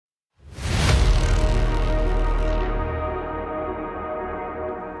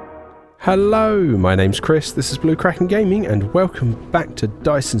Hello, my name's Chris, this is Blue Kraken Gaming, and welcome back to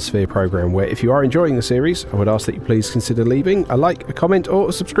Dyson Sphere Program, where if you are enjoying the series, I would ask that you please consider leaving a like, a comment or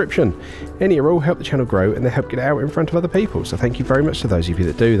a subscription. Any or all help the channel grow and they help get it out in front of other people, so thank you very much to those of you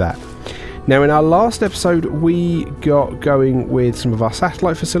that do that. Now, in our last episode we got going with some of our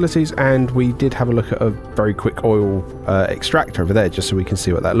satellite facilities, and we did have a look at a very quick oil extractor over there just so we can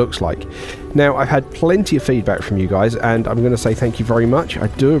see what that looks like. Now, I've had plenty of feedback from you guys, and I'm going to say thank you very much. I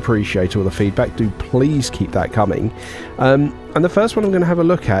do appreciate all the feedback. Do please keep that coming. And the first one I'm going to have a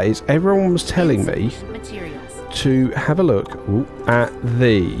look at is everyone was telling me to have a look at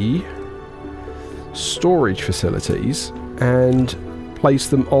the storage facilities and place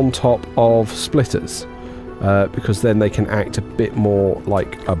them on top of splitters, because then they can act a bit more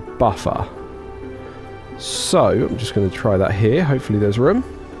like a buffer. So I'm just going to try that here. Hopefully there's room.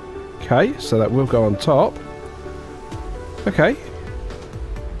 Okay, so that will go on top. Okay.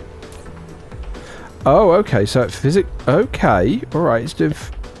 Oh, okay, so okay, alright, it's doing...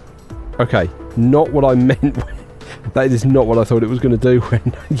 okay, not what I meant. That is not what I thought it was going to do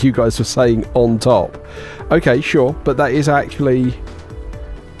when you guys were saying on top. Okay, sure, but that is actually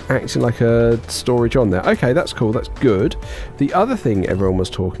acting like a storage on there. Okay, that's cool, that's good. The other thing everyone was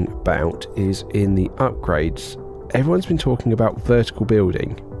talking about is in the upgrades, everyone's been talking about vertical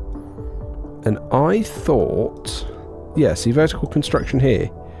building. And I thought, yeah, see, vertical construction here.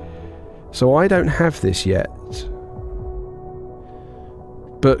 So I don't have this yet.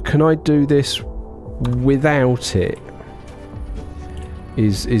 But can I do this without it?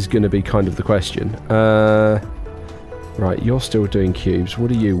 Is going to be kind of the question. Right, you're still doing cubes.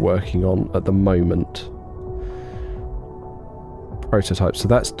 What are you working on at the moment? Prototypes. So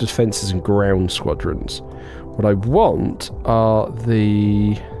that's defences and ground squadrons. What I want are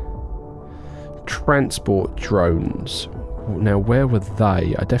the transport drones. Now, where were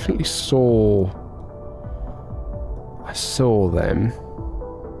they? I definitely saw... I saw them.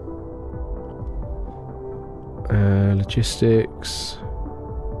 Logistics...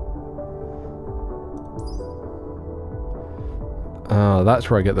 Ah, that's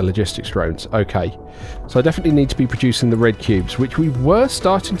where I get the logistics drones. Okay. So I definitely need to be producing the red cubes, which we were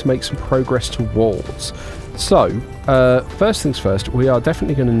starting to make some progress towards. So, first things first, we are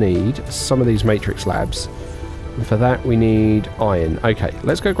definitely going to need some of these matrix labs. And for that, we need iron. Okay,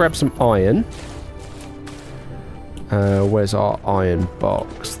 let's go grab some iron. Where's our iron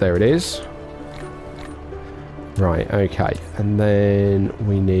box? There it is. Right, okay. And then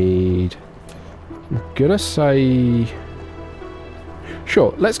we need... I'm going to say...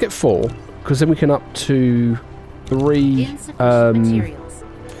 Sure, let's get 4, because then we can up to 3... we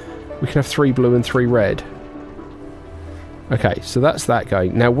can have 3 blue and 3 red. Okay, so that's that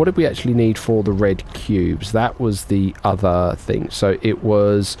going. Now, what did we actually need for the red cubes? That was the other thing. So it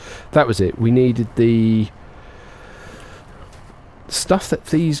was... that was it. We needed the stuff that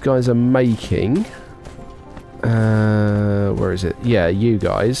these guys are making. Where is it? Yeah, you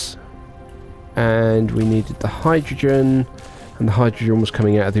guys. And we needed the hydrogen... and the hydrogen was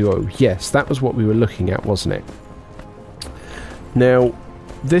coming out of the oil. Yes, that was what we were looking at, wasn't it? Now,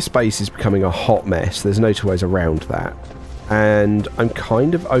 this base is becoming a hot mess. There's no two ways around that. And I'm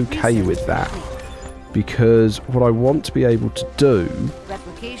kind of okay with that. Because what I want to be able to do...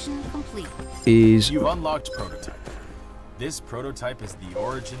 replication complete. Is... You've unlocked prototype. This prototype is the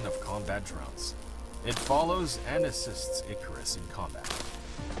origin of combat drones. It follows and assists Icarus in combat.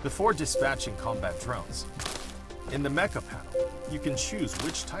 Before dispatching combat drones, in the mecha panel, you can choose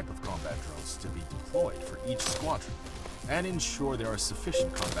which type of combat drones to be deployed for each squadron, and ensure there are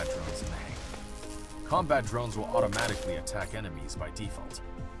sufficient combat drones in the hangar. Combat drones will automatically attack enemies by default.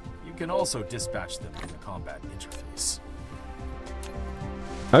 You can also dispatch them in the combat interface.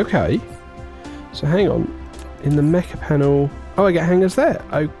 Okay. So hang on. In the mecha panel... oh, I get hangars there.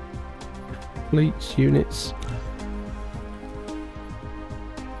 Oh, fleets, units...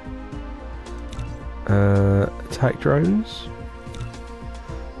 attack drones.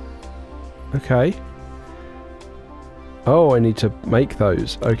 Okay. Oh, I need to make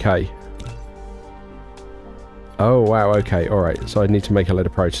those. Okay. Oh, wow. Okay. Alright. So I need to make a load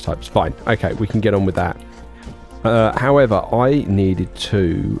of prototypes. Fine. Okay. We can get on with that. However, I needed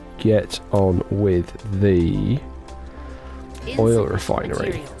to get on with the oil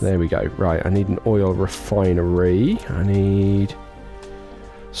refinery. There we go. Right. I need an oil refinery. I need...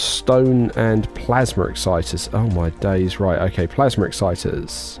 stone and plasma exciters. Oh my days. Right, okay, plasma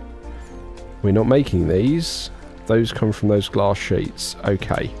exciters. We're not making these. Those come from those glass sheets.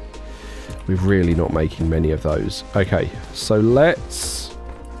 Okay. We're really not making many of those. Okay, so let's...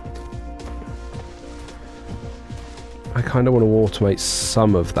 I kind of want to automate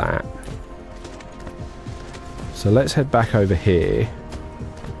some of that. So let's head back over here.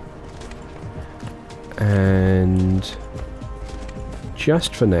 And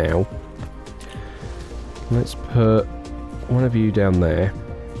just for now, let's put one of you down there.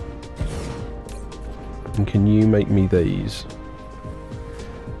 And can you make me these?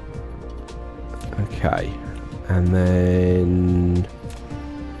 Okay. And then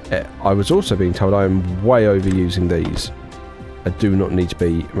I was also being told I am way overusing these. I do not need to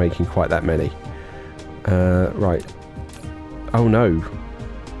be making quite that many. Right. Oh no.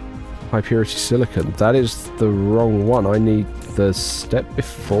 High purity silicon. That is the wrong one. I need the step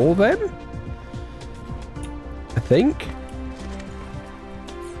before them? I think?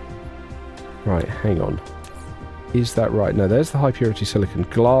 Right, hang on. Is that right? No, there's the high purity silicon.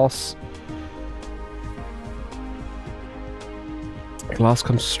 Glass. Glass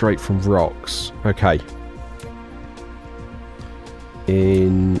comes straight from rocks. Okay.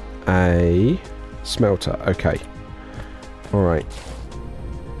 In a smelter. Okay. Alright.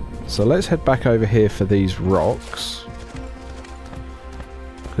 So let's head back over here for these rocks.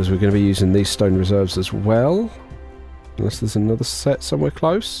 Because we're going to be using these stone reserves as well. Unless there's another set somewhere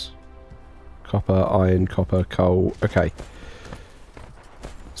close. Copper, iron, copper, coal. Okay.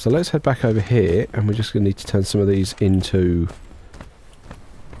 So let's head back over here. And we're just going to need to turn some of these into...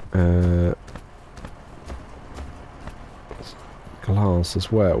 glass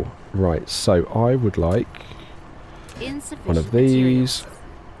as well. Right, so I would like one of these.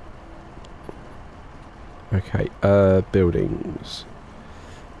 Okay, buildings.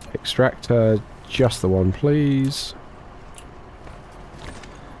 Extractor, just the one please.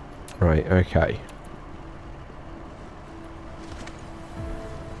 Right, okay.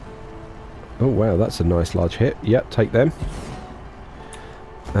 Oh wow, that's a nice large hit. Yep, take them.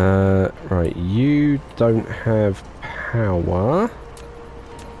 Right, you don't have power.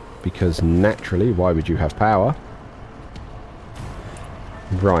 Because naturally, why would you have power?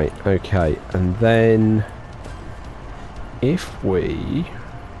 Right, okay. And then... if we...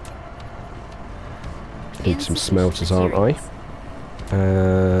 need some smelters, aren't I?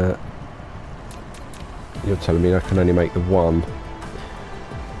 You're telling me I can only make the one.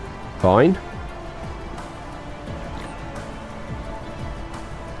 Fine.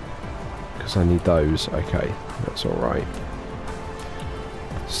 Because I need those. Okay, that's alright.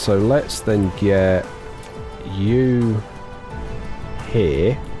 So let's then get you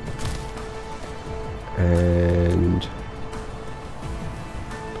here and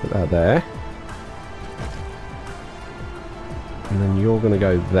put that there. And then you're going to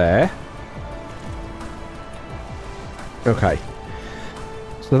go there. Okay.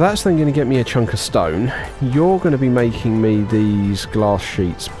 So that's then going to get me a chunk of stone. You're going to be making me these glass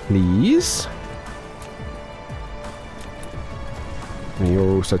sheets, please. And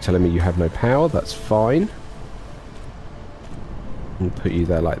you're also telling me you have no power. That's fine. I'll put you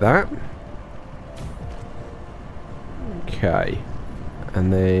there like that. Okay.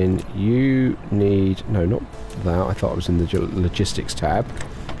 And then you need... no, not that. I thought I was in the logistics tab.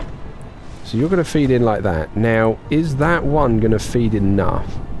 So you're going to feed in like that. Now, is that one going to feed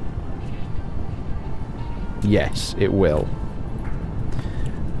enough? Yes, it will.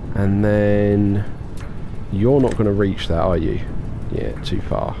 And then... you're not going to reach that, are you? Yeah, too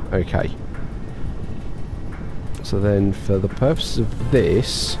far. Okay. So then, for the purpose of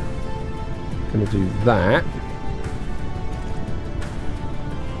this, I'm going to do that.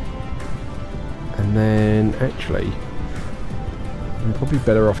 And then, actually, I'm probably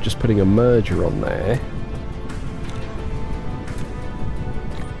better off just putting a merger on there.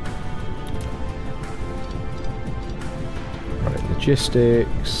 Right,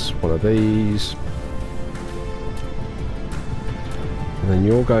 logistics, one of these. And then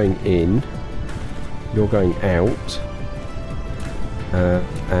you're going in, you're going out,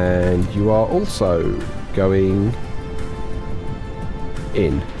 and you are also going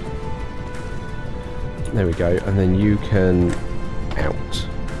in. There we go, and then you can out.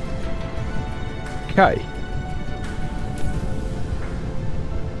 Okay.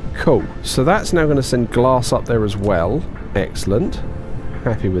 Cool. So that's now going to send glass up there as well. Excellent.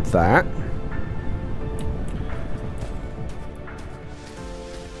 Happy with that.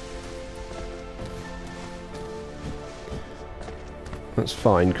 That's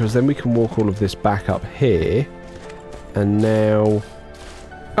fine, because then we can walk all of this back up here. And now...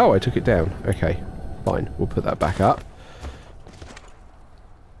 oh, I took it down. Okay, fine. We'll put that back up.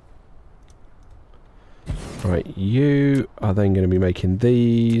 Right, you are then going to be making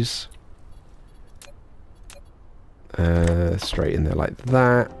these. Straight in there like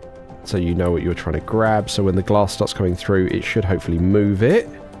that. So you know what you're trying to grab. So when the glass starts coming through, it should hopefully move it.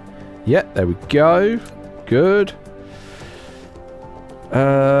 Yep, there we go. Good.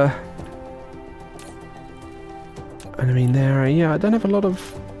 And I mean, yeah, I don't have a lot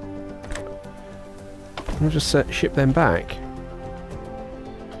of... I'll just ship them back.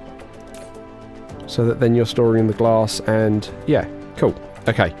 So that then you're storing in the glass and... Yeah, cool.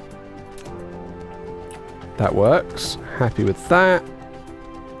 Okay. That works. Happy with that.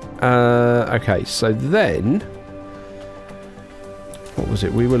 Okay, so then... What was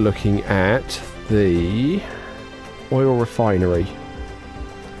it? We were looking at the oil refinery.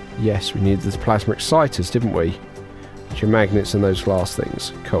 Yes, we needed the plasma exciters, didn't we? Which are magnets and those glass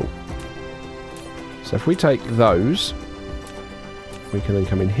things. Cool. So if we take those, we can then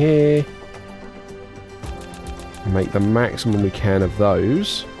come in here and make the maximum we can of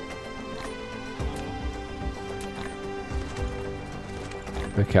those.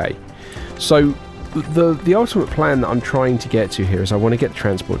 Okay. So the ultimate plan that I'm trying to get to here is I want to get the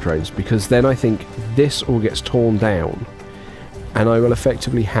transport drones, because then I think this all gets torn down and I will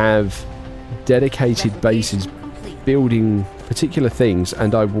effectively have dedicated bases building particular things,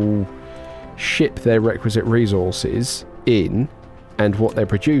 and I will ship their requisite resources in and what they're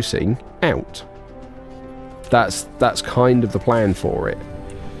producing out. That's kind of the plan for it.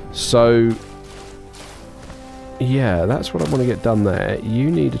 So yeah, that's what I want to get done there. You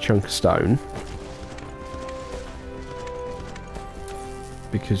need a chunk of stone,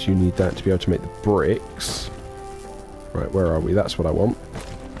 because you need that to be able to make the bricks. Right, where are we? That's what I want.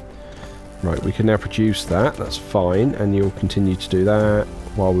 Right, we can now produce that. That's fine. And you'll continue to do that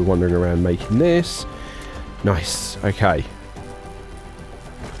while we're wandering around making this. Nice. Okay.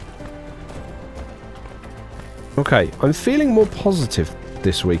 Okay, I'm feeling more positive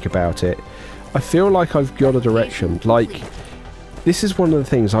this week about it. I feel like I've got a direction. Like, this is one of the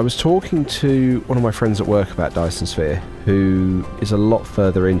things. I was talking to one of my friends at work about Dyson Sphere, who is a lot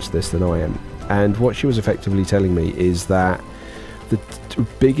further into this than I am. And what she was effectively telling me is that the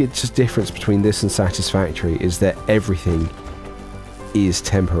biggest difference between this and Satisfactory is that everything is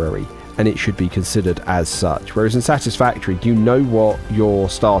temporary, and it should be considered as such. Whereas in Satisfactory, you know what you're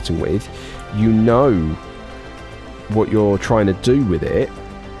starting with, you know what you're trying to do with it,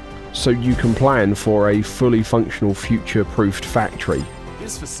 so you can plan for a fully functional, future-proofed factory.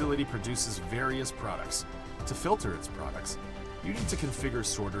 This facility produces various products. To filter its products, you need to configure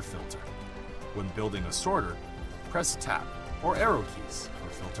sorter filter. When building a sorter, press tab or arrow keys for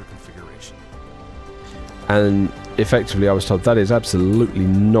filter configuration. And effectively I was told that is absolutely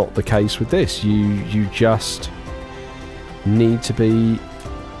not the case with this. You just need to be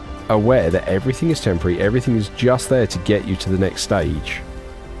aware that everything is temporary, everything is just there to get you to the next stage.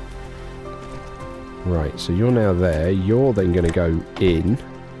 Right, so you're now there, you're then going to go in.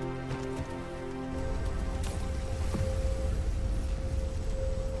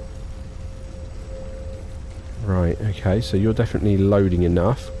 Right, okay, so you're definitely loading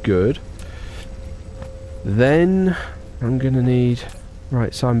enough. Good. Then I'm going to need...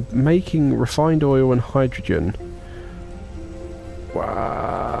 Right, so I'm making refined oil and hydrogen.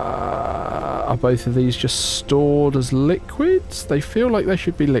 Are both of these just stored as liquids? They feel like they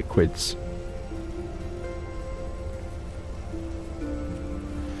should be liquids.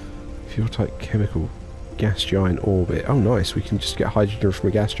 Fuel type chemical. Gas giant orbit. Oh, nice. We can just get hydrogen from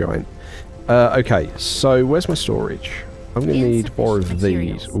a gas giant. Okay, so where's my storage? I'm going to need more of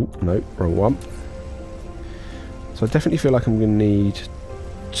these. Oh, no, wrong one. So I definitely feel like I'm going to need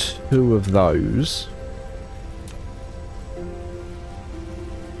 2 of those.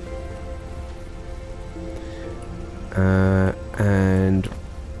 And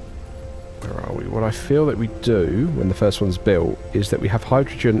where are we? What I feel that we do when the first one's built is that we have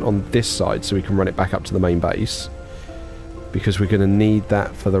hydrogen on this side so we can run it back up to the main base, because we're going to need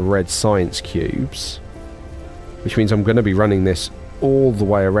that for the red science cubes, which means I'm going to be running this all the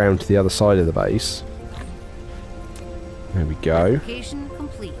way around to the other side of the base. There we go. Application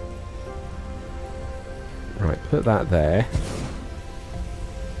complete. Right, put that there.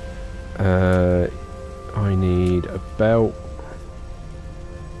 I need a belt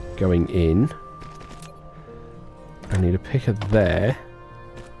going in. I need a picker there.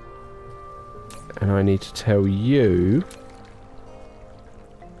 And I need to tell you...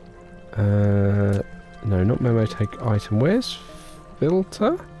 no, not memo take item. Where's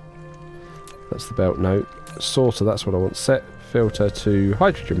filter? That's the belt. No. Sorter, that's what I want. Set filter to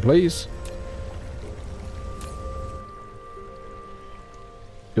hydrogen, please.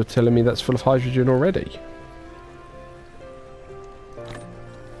 You're telling me that's full of hydrogen already?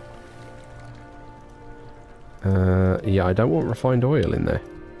 Yeah, I don't want refined oil in there.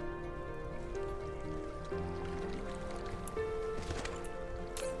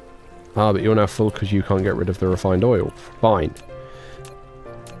 Ah, but you're now full because you can't get rid of the refined oil. Fine.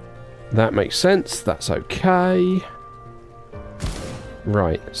 That makes sense. That's okay.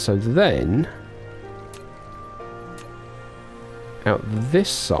 Right, so then... out this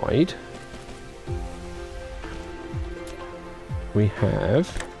side... we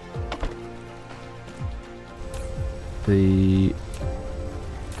have... the...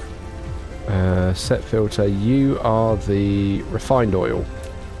 set filter. You are the refined oil.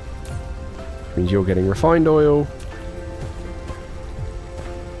 Which means you're getting refined oil.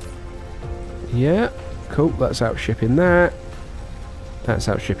 Yeah, cool. That's out shipping that. That's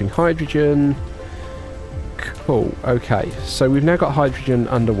out shipping hydrogen. Cool. Okay, so we've now got hydrogen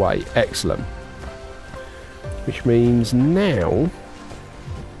underway. Excellent. Which means now...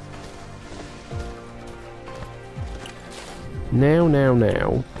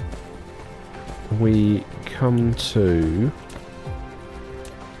 Now... we come to...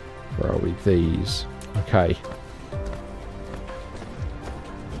 where are we? These. Okay.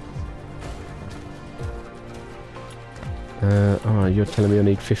 Oh, you're telling me I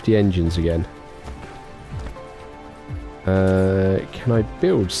need 50 engines again. Can I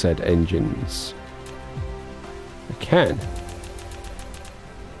build said engines? I can.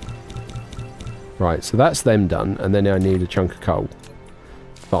 Right, so that's them done, and then I need a chunk of coal.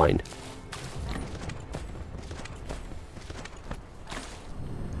 Fine.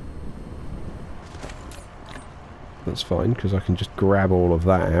 That's fine, because I can just grab all of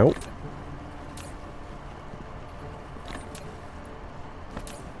that out.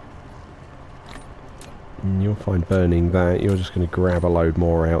 And you'll find burning that. You're just going to grab a load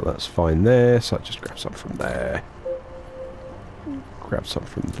more out. That's fine there. So I just grab some from there. Grab some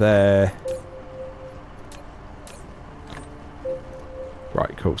from there.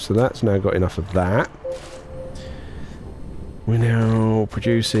 Right, cool. So that's now got enough of that. We're now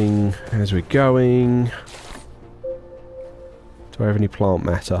producing as we're going. Do I have any plant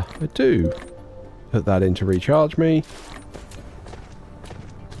matter? I do. Put that in to recharge me.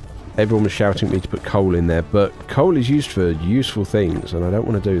 Everyone was shouting at me to put coal in there, but coal is used for useful things, and I don't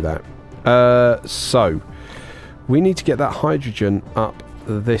want to do that. So, we need to get that hydrogen up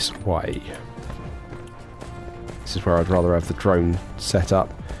this way. This is where I'd rather have the drone set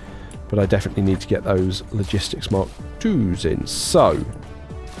up, but I definitely need to get those logistics Mark IIs in. So,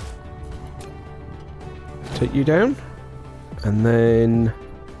 take you down, and then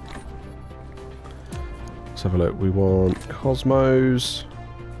let's have a look. We want Cosmos.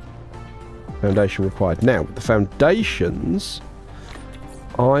 Foundation required. Now, with the foundations,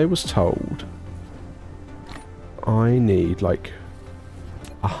 I was told I need like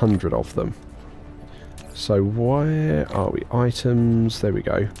 100 of them. So where are we? Items. There we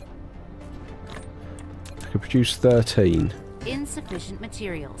go. I could produce 13. Insufficient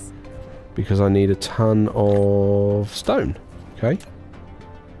materials. Because I need a ton of stone. Okay.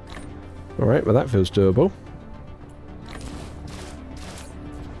 Alright, well that feels doable.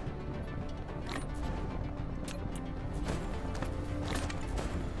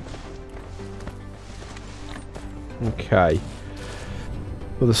 Okay.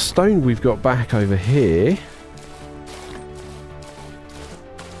 Well, the stone we've got back over here.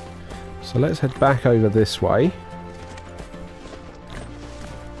 So let's head back over this way.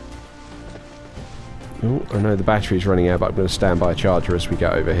 Oh, I know the battery's running out, but I'm going to stand by a charger as we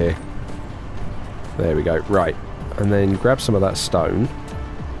get over here. There we go. Right. And then grab some of that stone.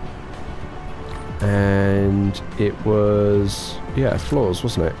 And it was... yeah, floors,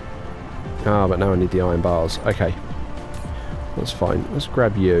 wasn't it? Ah, but now I need the iron bars. Okay. That's fine. Let's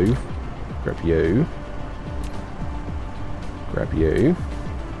grab you. Grab you. Grab you.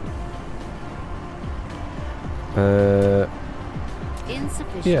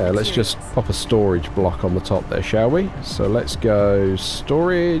 Yeah, let's just pop a storage block on the top there, shall we? So let's go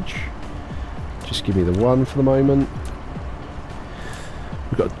storage. Just give me the one for the moment.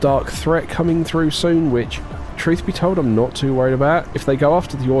 We've got a dark threat coming through soon, which, truth be told, I'm not too worried about. If they go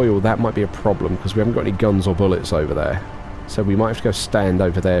after the oil, that might be a problem, because we haven't got any guns or bullets over there. So we might have to go stand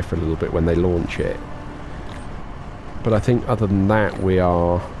over there for a little bit when they launch it. But I think other than that, we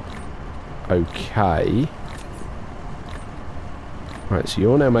are okay. Right, so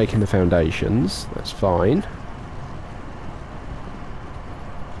you're now making the foundations. That's fine.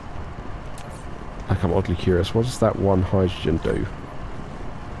 Like, I'm oddly curious. What does that one hydrogen do?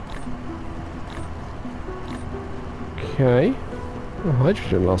 Okay. Well,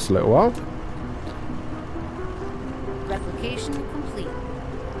 hydrogen lasts a little while. Replication complete.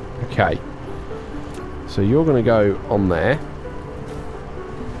 Okay. So you're going to go on there.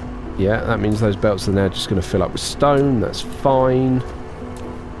 Yeah, that means those belts are now just going to fill up with stone. That's fine.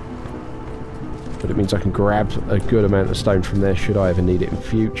 It means I can grab a good amount of stone from there should I ever need it in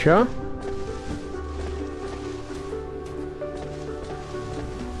future.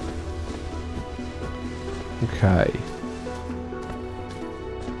 Okay.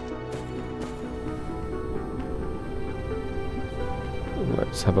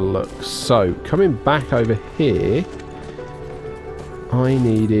 Let's have a look. So, coming back over here, I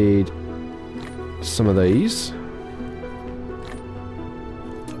needed some of these.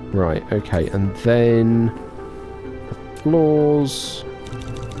 Right, okay, and then the floors.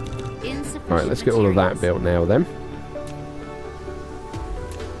 Alright, let's get all of that built now then.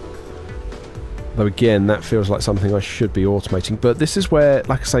 Though again, that feels like something I should be automating. But this is where,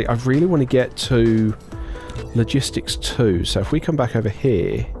 like I say, I really want to get to logistics 2. So if we come back over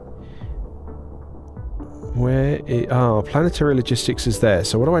here, planetary logistics is there.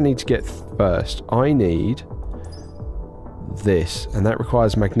 So what do I need to get first? I need this, and that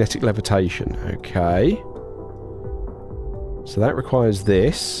requires magnetic levitation. Okay. So that requires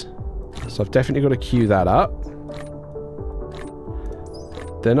this. So I've definitely got to queue that up.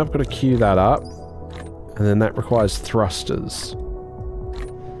 Then I've got to queue that up. And then that requires thrusters.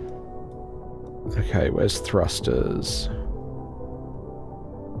 Okay, where's thrusters?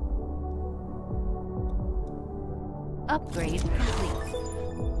 Upgrade complete.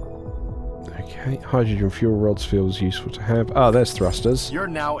 Okay, hydrogen fuel rods feels useful to have. Ah, there's thrusters. You're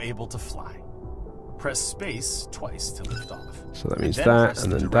now able to fly. Press space twice to lift off. So that means then that, press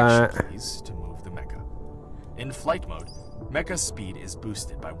and the then direction that. keys to move the mecha. In flight mode, mecha speed is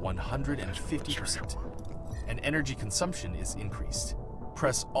boosted by 150%, and energy consumption is increased.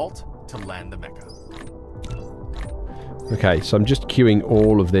 Press Alt to land the mecha. Okay, so I'm just queuing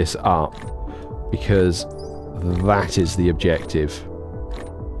all of this up because that is the objective.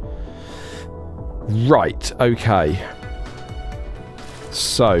 Right, okay.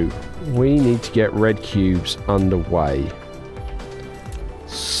 So, we need to get red cubes underway.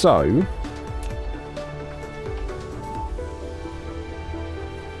 So,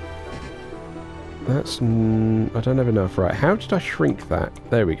 that's... I don't have enough. Right, how did I shrink that?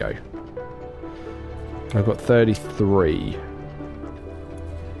 There we go. I've got 33.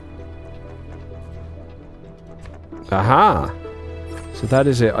 Aha! So that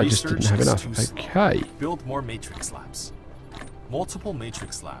is it. I just didn't have enough. Okay. Build more matrix labs. Multiple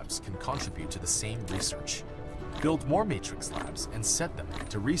matrix labs can contribute to the same research. Build more matrix labs and set them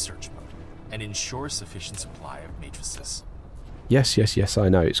to research mode and ensure sufficient supply of matrices. Yes, yes, yes, I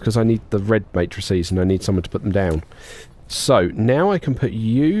know. It's because I need the red matrices and I need someone to put them down. So, now I can put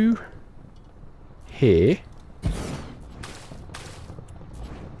you here.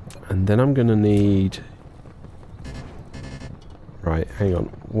 And then I'm going to need... Right, hang on.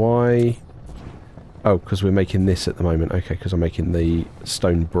 Why? Oh, because we're making this at the moment. Okay, because I'm making the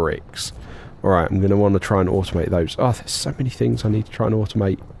stone bricks. Alright, I'm going to want to try and automate those. Oh, there's so many things I need to try and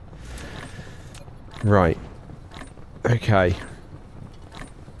automate. Right. Okay.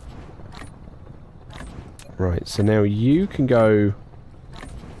 Right, so now you can go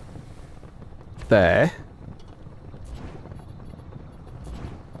there.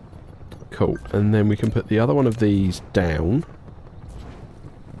 Cool. And then we can put the other one of these down.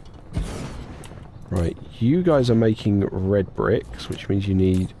 Right, you guys are making red bricks, which means you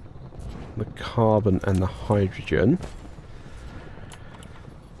need the carbon and the hydrogen.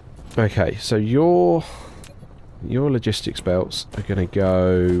 Okay, so your logistics belts are going to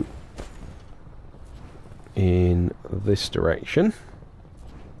go in this direction.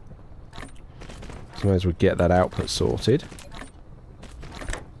 So might as well get that output sorted.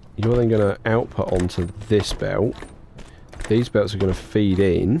 You're then going to output onto this belt. These belts are going to feed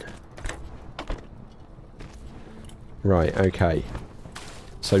in. Right, okay.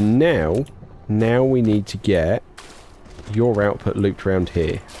 So now we need to get your output looped around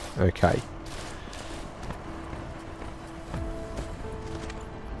here. Okay.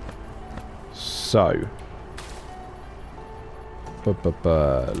 So.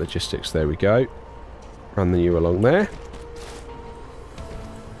 Logistics, there we go. Run you along there.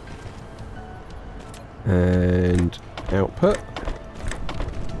 And output.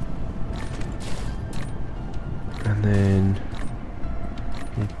 And then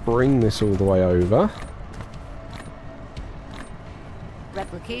we'll bring this all the way over.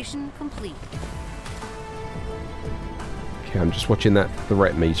 Replication complete. Okay, I'm just watching the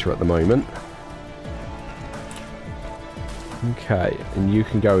rep meter at the moment. Okay, and you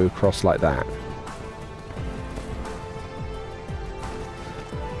can go across like that.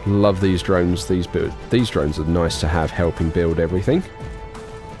 Love these drones. These drones are nice to have helping build everything.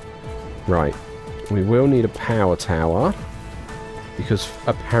 Right. We will need a power tower because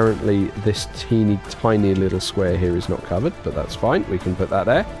apparently this teeny tiny little square here is not covered, but that's fine. We can put that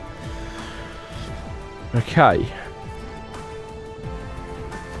there. Okay.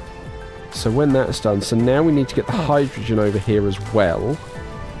 So when that's done, so now we need to get the hydrogen over here as well.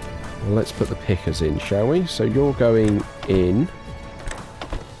 Well, let's put the pickers in, shall we? So you're going in.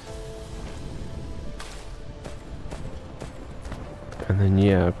 And then,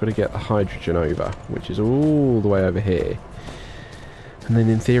 yeah, I've got to get the hydrogen over, which is all the way over here. And then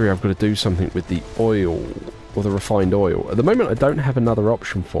in theory, I've got to do something with the oil, or the refined oil. At the moment, I don't have another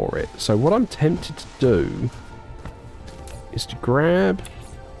option for it. So what I'm tempted to do is to grab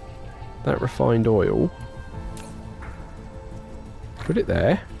that refined oil, put it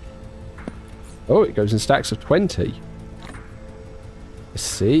there. Oh, it goes in stacks of 20. I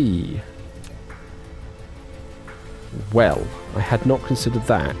see. Well, I had not considered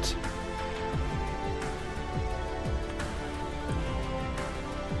that.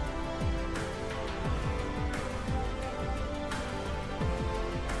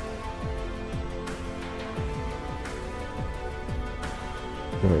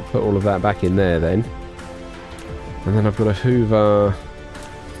 Right, put all of that back in there then. And then I've got to hoover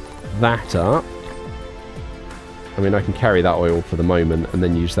that up. I mean, I can carry that oil for the moment and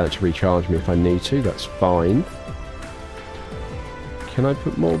then use that to recharge me if I need to. That's fine. Can I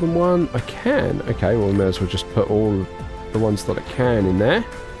put more than one? I can. Okay, well, we may as well just put all the ones that I can in there.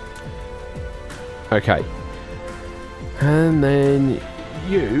 Okay. And then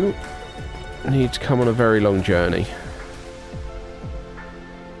you need to come on a very long journey.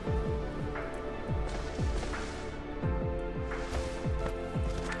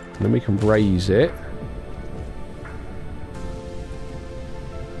 And then we can raise it.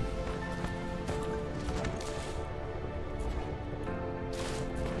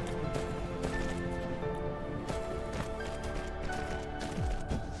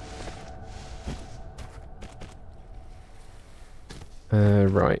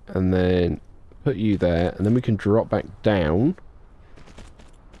 Right, and then put you there, and then we can drop back down.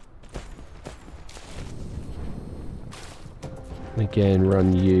 Again,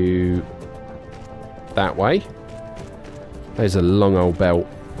 run you that way. There's a long old belt.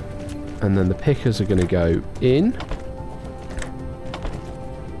 And then the pickers are going to go in.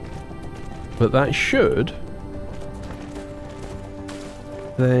 But that should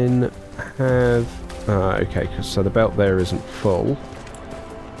then have... okay, so the belt there isn't full.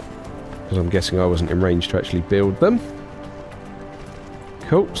 Because I'm guessing I wasn't in range to actually build them.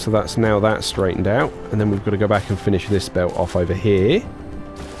 Cool, so that's now that straightened out. And then we've got to go back and finish this belt off over here.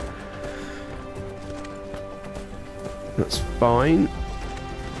 That's fine.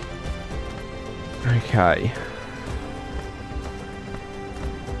 Okay.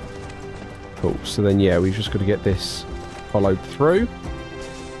 Cool, so then yeah, we've just got to get this followed through.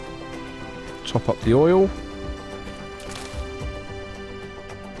 Top up the oil.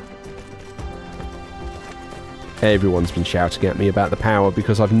 Everyone's been shouting at me about the power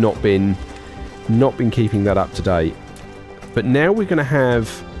because I've not been keeping that up to date. But now we're going to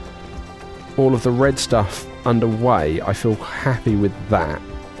have all of the red stuff underway. I feel happy with that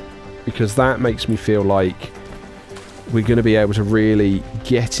because that makes me feel like we're going to be able to really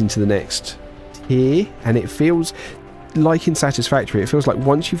get into the next tier. And it feels like in Satisfactory, it feels like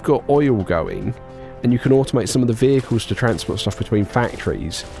once you've got oil going and you can automate some of the vehicles to transport stuff between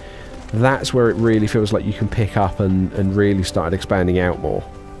factories, that's where it really feels like you can pick up and really start expanding out more.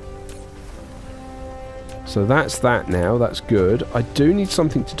 So that's that now, that's good. I do need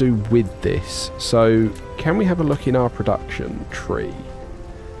something to do with this. So can we have a look in our production tree?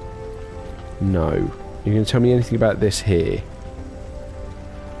 No. You're going to tell me anything about this here?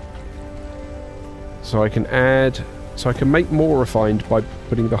 So I can add... So I can make more refined by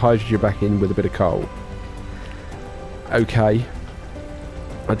putting the hydrogen back in with a bit of coal. Okay.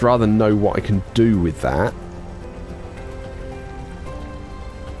 I'd rather know what I can do with that.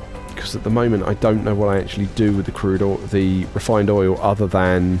 Because at the moment I don't know what I actually do with the crude oil, the refined oil, other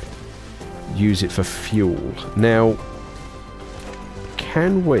than use it for fuel. Now,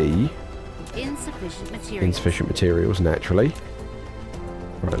 can we... Insufficient materials. Insufficient materials, naturally.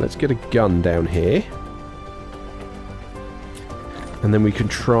 Right, let's get a gun down here. And then we can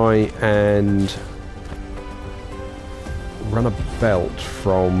try and run a belt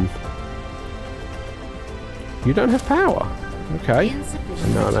from... You don't have power. Okay.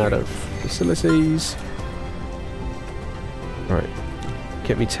 None out of facilities. Right.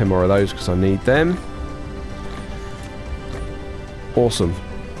 Get me 10 more of those because I need them. Awesome.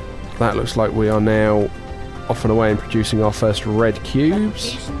 That looks like we are now off and away and producing our first red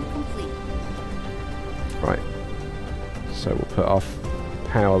cubes. Right. So we'll put off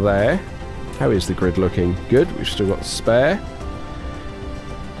power there. How is the grid looking? Good, we've still got spare.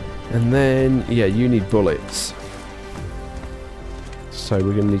 And then, yeah, you need bullets. So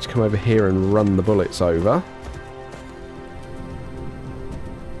we're going to need to come over here and run the bullets over.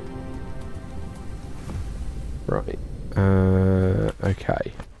 Right.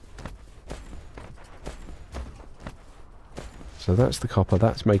 Okay. So that's the copper,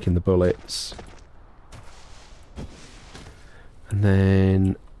 that's making the bullets. And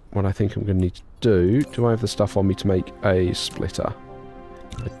then what I think I'm going to need to do I have the stuff on me to make a splitter?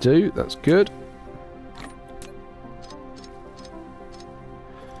 I do, that's good.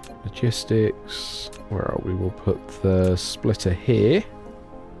 Logistics, where are we? We'll put the splitter here.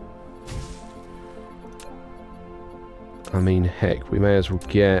 I mean, heck, we may as well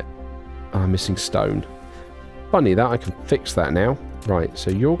get... missing stone. Funny that, I can fix that now. Right, so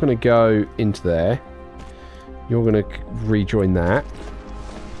you're going to go into there. You're going to rejoin that.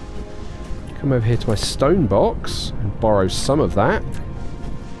 Come over here to my stone box and borrow some of that.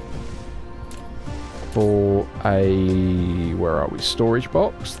 For a... where are we? Storage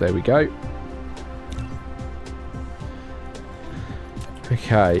box. There we go.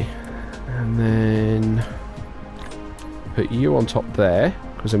 Okay. And then... put you on top there,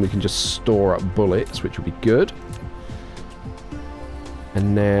 because then we can just store up bullets, which will be good.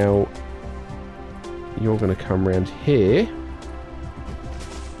 And now you're going to come around here.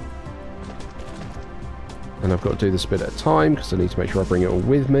 And I've got to do this bit at a time, because I need to make sure I bring it all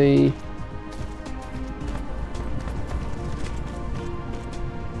with me.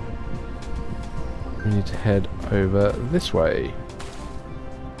 We need to head over this way.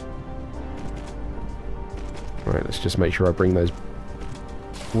 Right, let's just make sure I bring those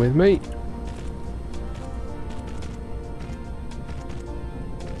with me.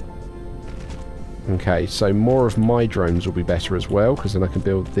 Okay, so more of my drones will be better as well, because then I can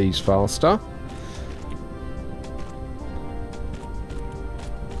build these faster.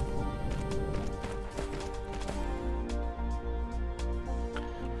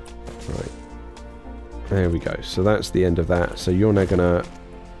 Right. There we go. So that's the end of that. So you're now going to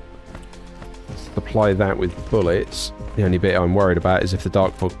supply that with bullets. The only bit I'm worried about is if the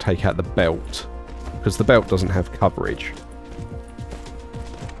Dark Fog take out the belt, because the belt doesn't have coverage.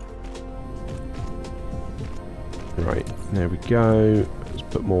 Right, there we go. Let's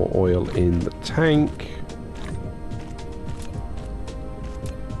put more oil in the tank.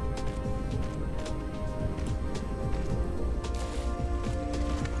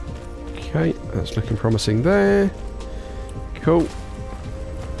 Okay, that's looking promising there. Cool.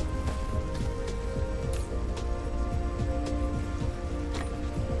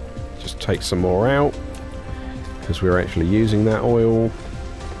 Take some more out because we're actually using that oil.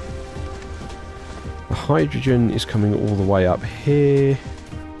 The hydrogen is coming all the way up here.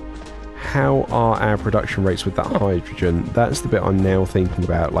 How are our production rates with that hydrogen? That's the bit I'm now thinking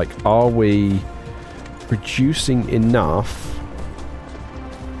about. Like, are we producing enough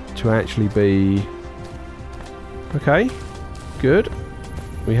to actually be... Okay, good.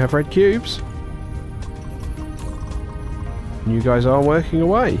 We have red cubes. And you guys are working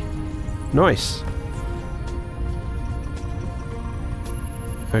away. Nice.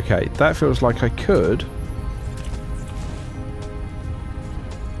 Okay, that feels like I could.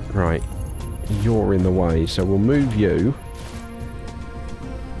 Right. You're in the way, so we'll move you.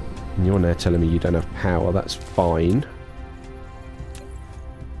 And you're now telling me you don't have power, that's fine.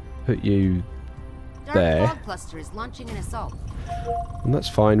 Put you there. Dark Fog cluster is launching an assault. And that's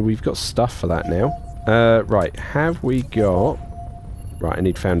fine, we've got stuff for that now. Right, have we got... Right, I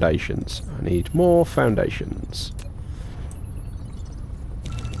need foundations. I need more foundations.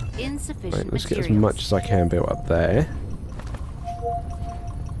 Insufficient Right, let's materials. get as much as I can built up there.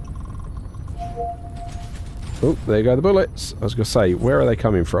 Oh, there go the bullets. I was going to say, where are they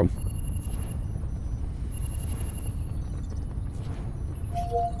coming from?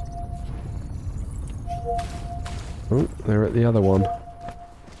 Oh, they're at the other one.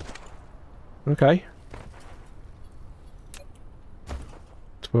 Okay.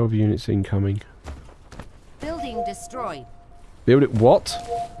 12 units incoming. Building destroyed. Build it what?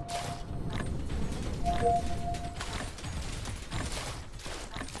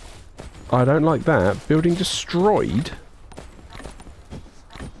 I don't like that. Building destroyed?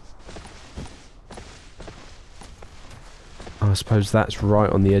 I suppose that's right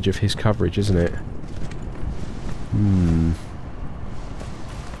on the edge of his coverage, isn't it?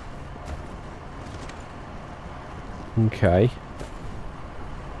 Okay.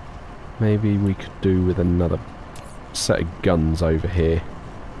 Maybe we could do with another set of guns over here.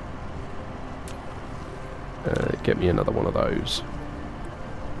 get me another one of those.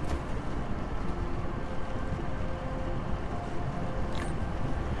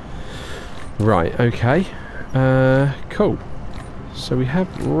 Right, okay. Cool. So we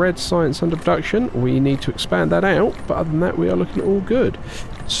have red science under production. We need to expand that out, but other than that we are looking all good.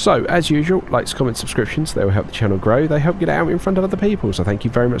 So, as usual, likes, comments, subscriptions, they will help the channel grow. They help get it out in front of other people, so thank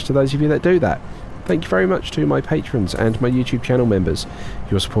you very much to those of you that do that. Thank you very much to my patrons and my YouTube channel members.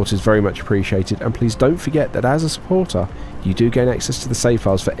 Your support is very much appreciated, and please don't forget that as a supporter, you do gain access to the save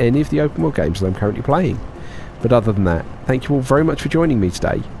files for any of the open world games that I'm currently playing. But other than that, thank you all very much for joining me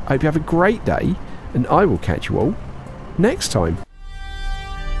today. I hope you have a great day, and I will catch you all next time.